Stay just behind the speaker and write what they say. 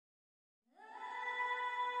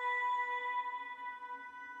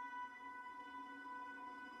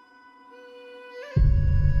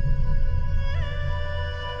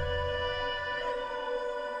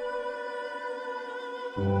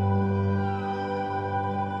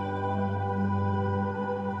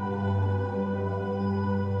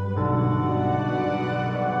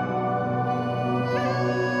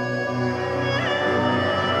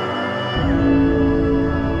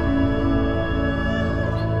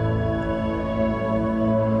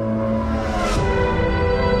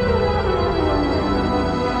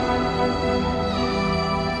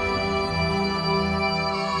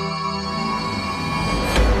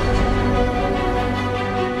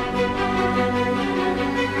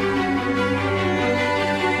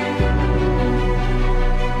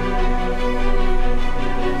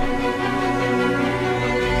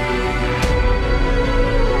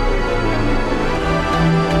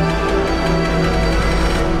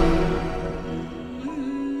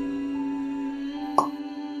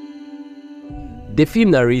The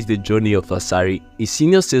film narrates the journey of Asari, a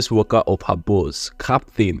senior sales worker of her boss,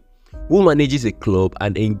 Captain, who manages a club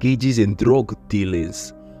and engages in drug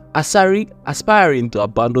dealings. Asari, aspiring to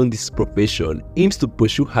abandon this profession, aims to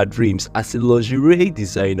pursue her dreams as a lingerie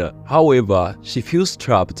designer. However, she feels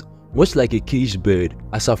trapped, much like a caged bird,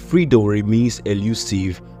 as her freedom remains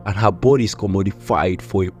elusive and her body is commodified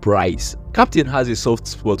for a price. Captain has a soft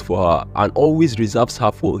spot for her and always reserves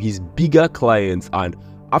her for his bigger clients, and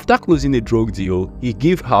after closing a drug deal, he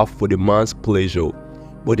gave her for the man's pleasure.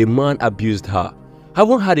 But the man abused her.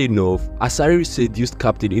 Having had enough, Asari seduced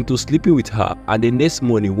Captain into sleeping with her, and the next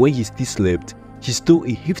morning when he still slept, she stole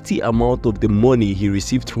a hefty amount of the money he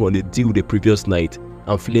received from the deal the previous night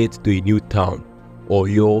and fled to a new town, or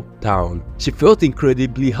your town. She felt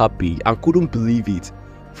incredibly happy and couldn't believe it.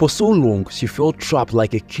 For so long, she felt trapped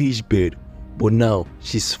like a caged bird, but now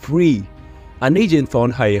she's free. An agent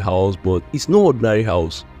found her a house, but it's no ordinary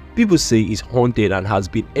house. People say it's haunted and has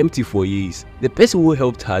been empty for years. The person who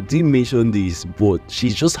helped her didn't mention this, but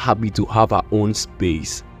she's just happy to have her own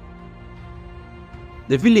space.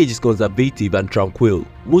 The village is conservative and tranquil,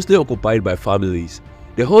 mostly occupied by families.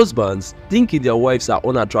 The husbands, thinking their wives are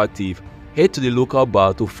unattractive, head to the local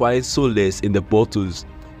bar to find solace in the bottles,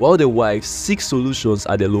 while the wives seek solutions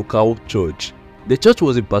at the local church. The church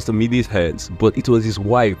was in Pastor Midi's hands, but it was his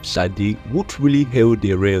wife, Shadi, who truly held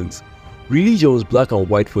the reins. Religion was black and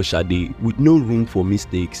white for Shadi, with no room for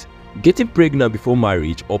mistakes. Getting pregnant before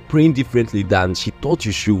marriage or praying differently than she thought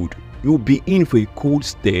you should, you'll be in for a cold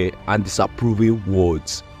stare and disapproving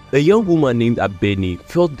words. A young woman named Abeni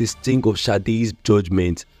felt the sting of Shadi's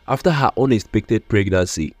judgment after her unexpected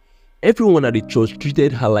pregnancy. Everyone at the church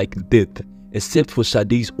treated her like death, except for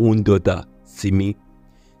Shadi's own daughter, Simi.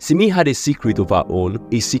 Simi had a secret of her own,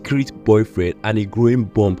 a secret boyfriend and a growing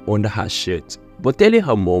bump under her shirt. But telling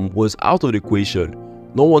her mom was out of the question,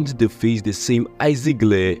 not wanting to face the same icy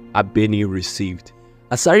glare Abeni received.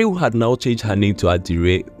 Asari, who had now changed her name to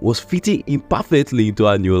Adire, was fitting in perfectly into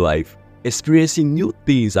her new life, experiencing new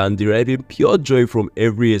things and deriving pure joy from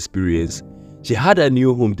every experience. She had her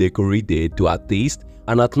new home decorated to her taste,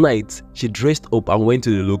 and at night, she dressed up and went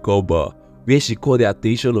to the local bar, where she caught the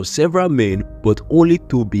attention of several men, but only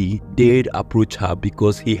Tobi dared approach her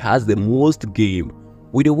because he has the most game.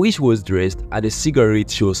 With the way she was dressed and the cigarette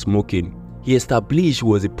she was smoking, he established she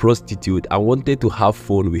was a prostitute and wanted to have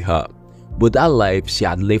fun with her. But that life she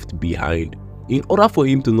had left behind. In order for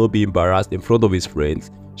him to not be embarrassed in front of his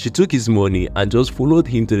friends, she took his money and just followed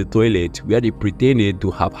him to the toilet where they pretended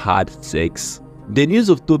to have had sex. The news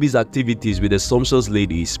of Tobi's activities with the sumptuous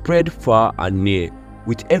lady spread far and near,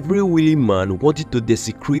 with every willing man wanting to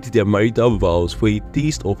desecrate their marital vows for a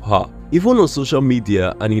taste of her. Even on social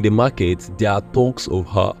media and in the market, there are talks of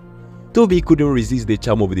her. Tobi couldn't resist the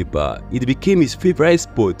charm of the bar. It became his favorite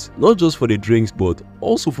spot, not just for the drinks but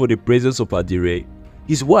also for the presence of Adire.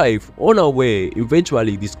 His wife, unaware,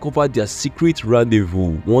 eventually discovered their secret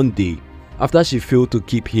rendezvous one day after she failed to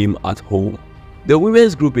keep him at home. The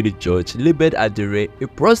women's group in the church labeled Adire a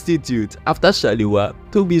prostitute after Shaliwa,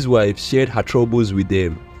 Tobi's wife, shared her troubles with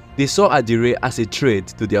them. They saw Adire as a threat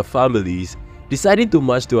to their families, deciding to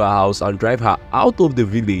march to her house and drive her out of the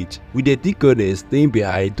village, with the deaconess staying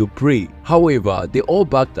behind to pray. However, they all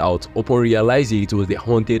backed out upon realizing it was the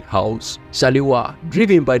haunted house. Shaliwa,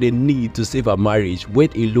 driven by the need to save her marriage,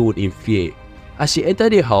 went alone in fear. As she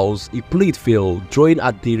entered the house, a plate fell, drawing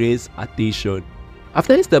Adire's attention.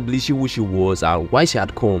 After establishing who she was and why she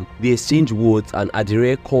had come, they exchanged words and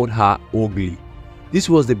Adire called her ugly. This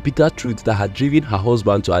was the bitter truth that had driven her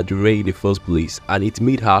husband to Adire in the first place, and it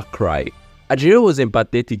made her cry. Adire was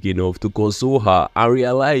empathetic enough to console her and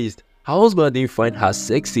realized her husband didn't find her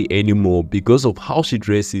sexy anymore because of how she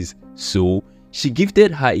dresses, so she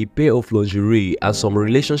gifted her a pair of lingerie and some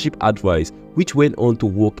relationship advice, which went on to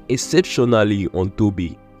work exceptionally on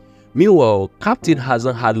Tobi. Meanwhile, Captain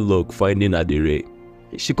hasn't had luck finding Adire.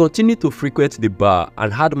 She continued to frequent the bar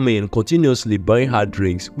and had men continuously buying her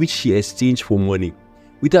drinks, which she exchanged for money.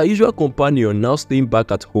 With her usual companion now staying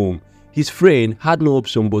back at home, his friend had no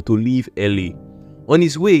option but to leave early. On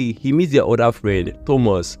his way, he meets their other friend,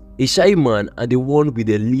 Thomas, a shy man and the one with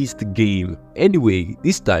the least game. Anyway,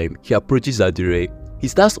 this time he approaches Adire. He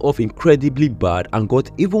starts off incredibly bad and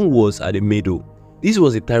got even worse at the middle. This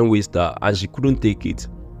was a time waster and she couldn't take it.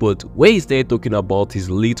 But when he started talking about his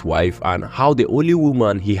late wife and how the only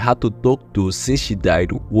woman he had to talk to since she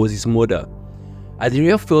died was his mother,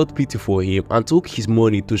 Adire felt pity for him and took his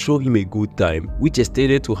money to show him a good time, which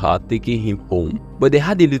extended to her taking him home. But they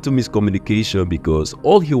had a little miscommunication because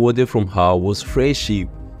all he wanted from her was friendship,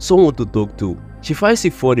 someone to talk to. She finds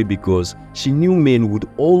it funny because she knew men would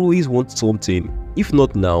always want something, if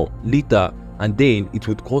not now, later, and then it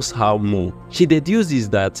would cost her more. She deduces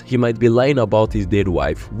that he might be lying about his dead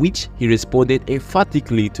wife, which he responded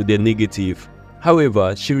emphatically to the negative.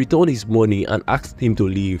 However, she returned his money and asked him to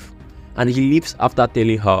leave, and he leaves after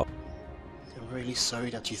telling her, "I'm really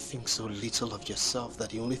sorry that you think so little of yourself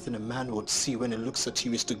that the only thing a man would see when he looks at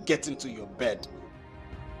you is to get into your bed."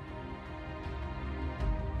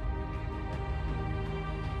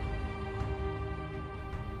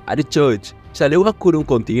 At the church, Shalewa couldn't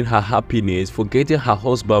contain her happiness for getting her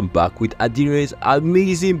husband back with Adire's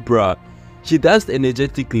amazing bra. She danced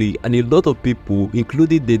energetically and a lot of people,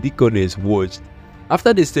 including the deaconess, watched.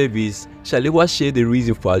 After the service, Shalewa shared the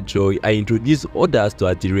reason for her joy and introduced others to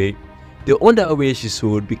Adire. The underwear she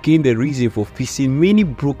sold became the reason for fixing many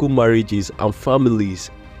broken marriages and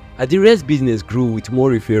families. Adire's business grew with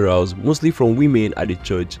more referrals, mostly from women at the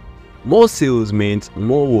church. More sales meant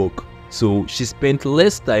more work, so she spent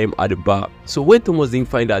less time at the bar. So when Thomas didn't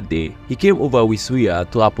find her there, he came over with Suya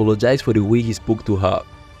to apologize for the way he spoke to her.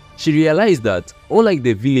 She realized that, unlike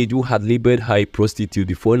the village who had labeled her a prostitute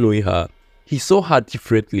before knowing her, he saw her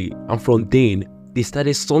differently, and from then, they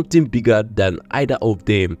started something bigger than either of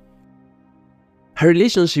them. Her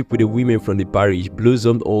relationship with the women from the parish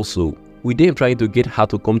blossomed also, with them trying to get her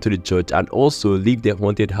to come to the church and also leave the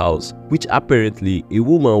haunted house, which apparently a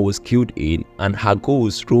woman was killed in, and her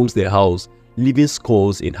ghost roams the house, leaving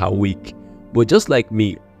scars in her wake. But just like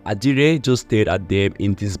me, Adire just stared at them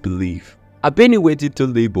in disbelief. Abeni went into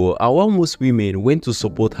labor, and while most women went to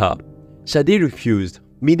support her, Shade refused.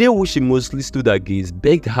 Mide, who she mostly stood against,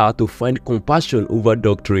 begged her to find compassion over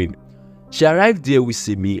doctrine. She arrived there with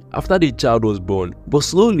Simi after the child was born, but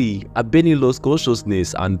slowly Abeni lost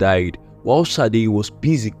consciousness and died, while Shade was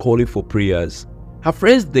busy calling for prayers. Her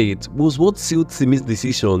friend's death was what sealed Simi's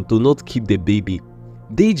decision to not keep the baby.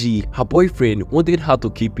 Deji, her boyfriend, wanted her to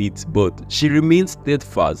keep it, but she remained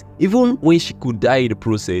steadfast, even when she could die in the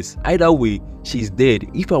process. Either way, she is dead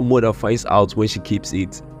if her mother finds out when she keeps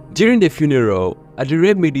it. During the funeral,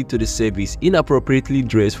 Adire made it to the service inappropriately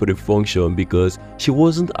dressed for the function because she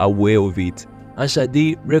wasn't aware of it, and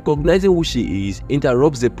Shade, recognizing who she is,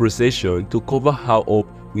 interrupts the procession to cover her up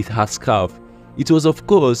with her scarf. It was of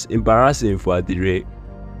course embarrassing for Adire.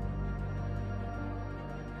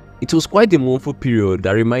 It was quite a mournful period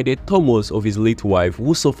that reminded Thomas of his late wife,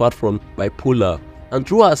 who suffered from bipolar and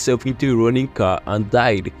threw herself into a running car and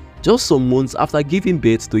died just some months after giving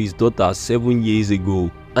birth to his daughter 7 years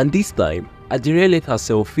ago. And this time, Adire let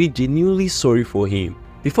herself feel genuinely sorry for him.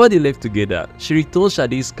 Before they left together, she returned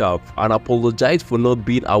Shade's scarf and apologized for not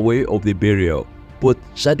being aware of the burial. But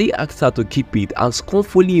Shade asked her to keep it and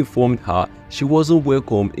scornfully informed her she wasn't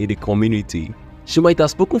welcome in the community. She might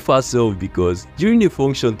have spoken for herself because during the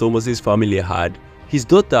function Thomas's family had, his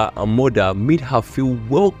daughter and mother made her feel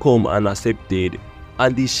welcome and accepted,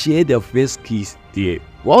 and they shared their first kiss there.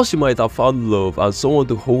 While she might have found love and someone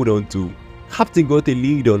to hold on to, Captain got a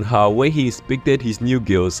lead on her when he inspected his new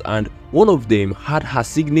girls, and one of them had her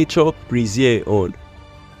signature brassiere on.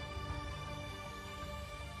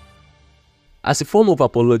 As a form of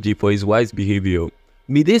apology for his wife's behavior,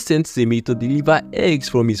 Mide sent Simi to deliver eggs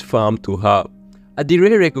from his farm to her.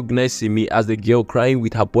 Adire recognized Simi as the girl crying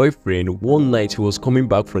with her boyfriend one night she was coming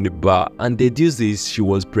back from the bar and deduces she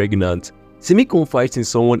was pregnant. Simi confides in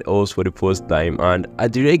someone else for the first time, and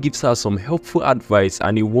Adire gives her some helpful advice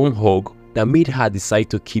and a warm hug that made her decide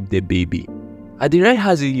to keep the baby. Adire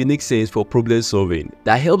has a unique sense for problem solving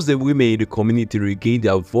that helps the women in the community regain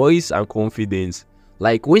their voice and confidence.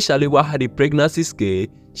 Like when Shalewa had a pregnancy scare,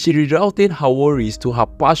 she rerouted her worries to her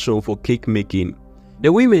passion for cake making.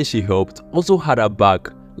 The women she helped also had her back,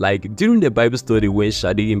 like during the Bible study when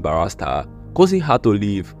Shade embarrassed her, causing her to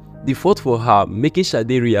leave. They fought for her, making Shade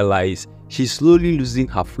realize she's slowly losing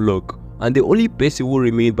her flock, and the only person who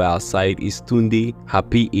remained by her side is Tunde, her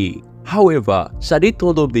PA. However, Shade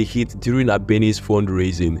turned up the heat during Abeni's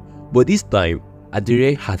fundraising, but this time,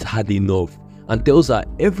 Adire had had enough and tells her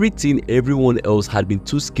everything everyone else had been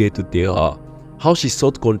too scared to tell her. How she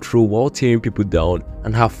sought control while tearing people down,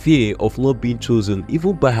 and her fear of not being chosen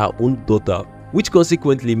even by her own daughter, which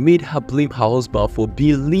consequently made her blame her husband for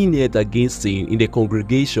being lenient against sin in the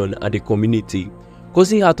congregation and the community,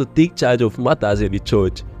 causing her to take charge of matters in the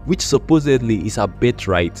church, which supposedly is her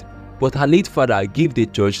birthright. But her late father gave the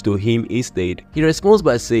church to him instead. He responds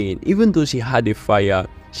by saying even though she had a fire,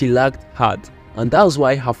 she lacked heart, and that's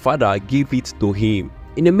why her father gave it to him.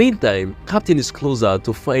 In the meantime, Captain is closer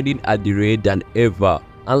to finding Adire than ever,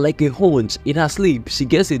 and like a hunch, in her sleep she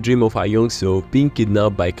gets a dream of her young self being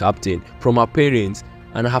kidnapped by Captain from her parents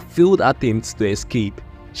and her failed attempts to escape.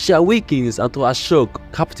 She awakens, and to her shock,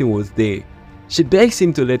 Captain was there. She begs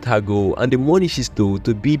him to let her go and the money she stole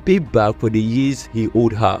to be paid back for the years he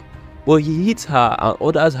owed her. But he hits her and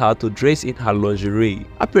orders her to dress in her lingerie.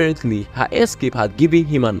 Apparently, her escape had given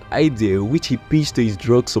him an idea which he pitched to his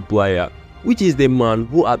drug supplier, which is the man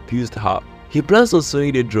who abused her. He plans on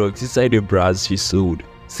sewing the drugs inside the bras she sold,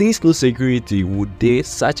 since no security would dare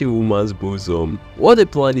search a woman's bosom. While the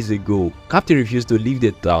plan is a go, Captain refused to leave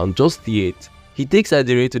the town just yet. He takes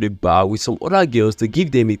Adire to the bar with some other girls to give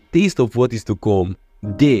them a taste of what is to come.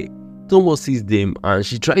 There, Thomas sees them and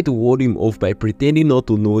she tried to ward him off by pretending not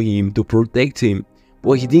to know him to protect him,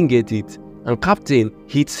 but he didn't get it, and Captain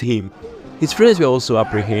hits him. His friends were also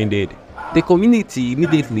apprehended. The community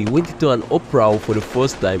immediately went into an uproar for the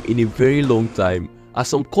first time in a very long time, as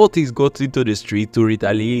some cultists got into the street to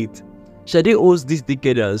retaliate. Sade owes this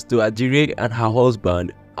decadence to Adire and her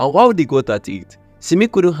husband, and while they got at it, Simi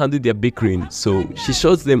couldn't handle their bickering, so she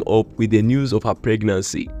shuts them up with the news of her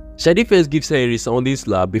pregnancy. Sade first gives her a resounding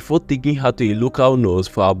slap before taking her to a local nurse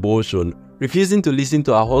for abortion, refusing to listen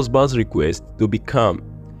to her husband's request to be calm.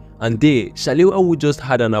 And there, Adeoluwa Owu just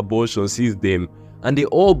had an abortion sees them, and they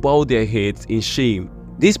all bow their heads in shame.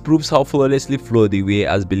 This proves how flawlessly flawed they were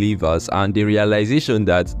as believers and the realization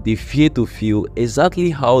that they fear to feel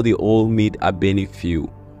exactly how they all made Abeni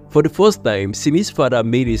feel. For the first time, Simi's father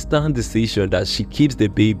made a stern decision that she keeps the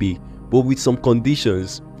baby, but with some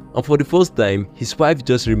conditions. And for the first time, his wife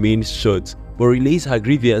just remains shut, but relays her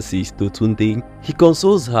grievances to Tunde. He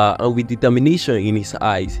consoles her and with determination in his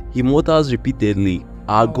eyes, he mutters repeatedly,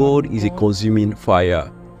 "Our God is a consuming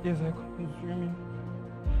fire." Yes, a consuming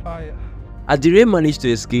fire. Adire managed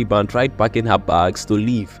to escape and tried packing her bags to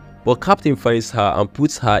leave, but Captain finds her and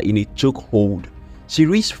puts her in a chokehold. She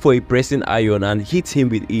reached for a pressing iron and hit him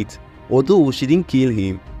with it, although she didn't kill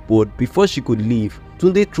him, but before she could leave,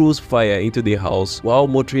 Tunde throws fire into the house while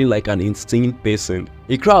muttering like an insane person.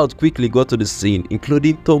 A crowd quickly got to the scene,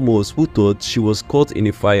 including Thomas, who thought she was caught in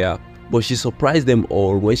a fire, but she surprised them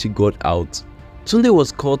all when she got out. Tunde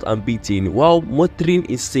was caught and beaten while muttering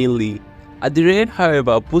insanely. Adire,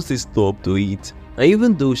 however, puts a stop to it, and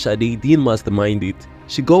even though Sade didn't mastermind it,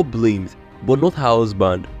 she got blamed, but not her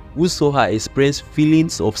husband, who saw her experience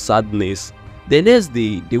feelings of sadness. The next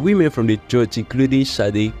day, the women from the church, including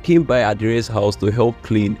Sade, came by Adire's house to help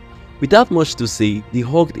clean. Without much to say, they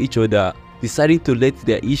hugged each other, deciding to let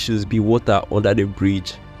their issues be water under the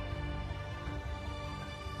bridge.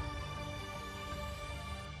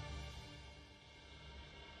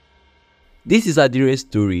 This is Adire's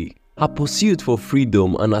story. Her pursuit for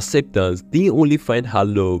freedom and acceptance didn't only find her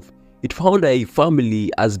love, it found her a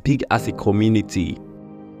family as big as a community.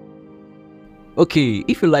 Okay,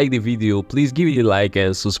 if you like the video, please give it a like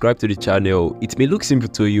and subscribe to the channel. It may look simple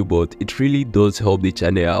to you, but it really does help the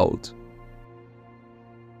channel out.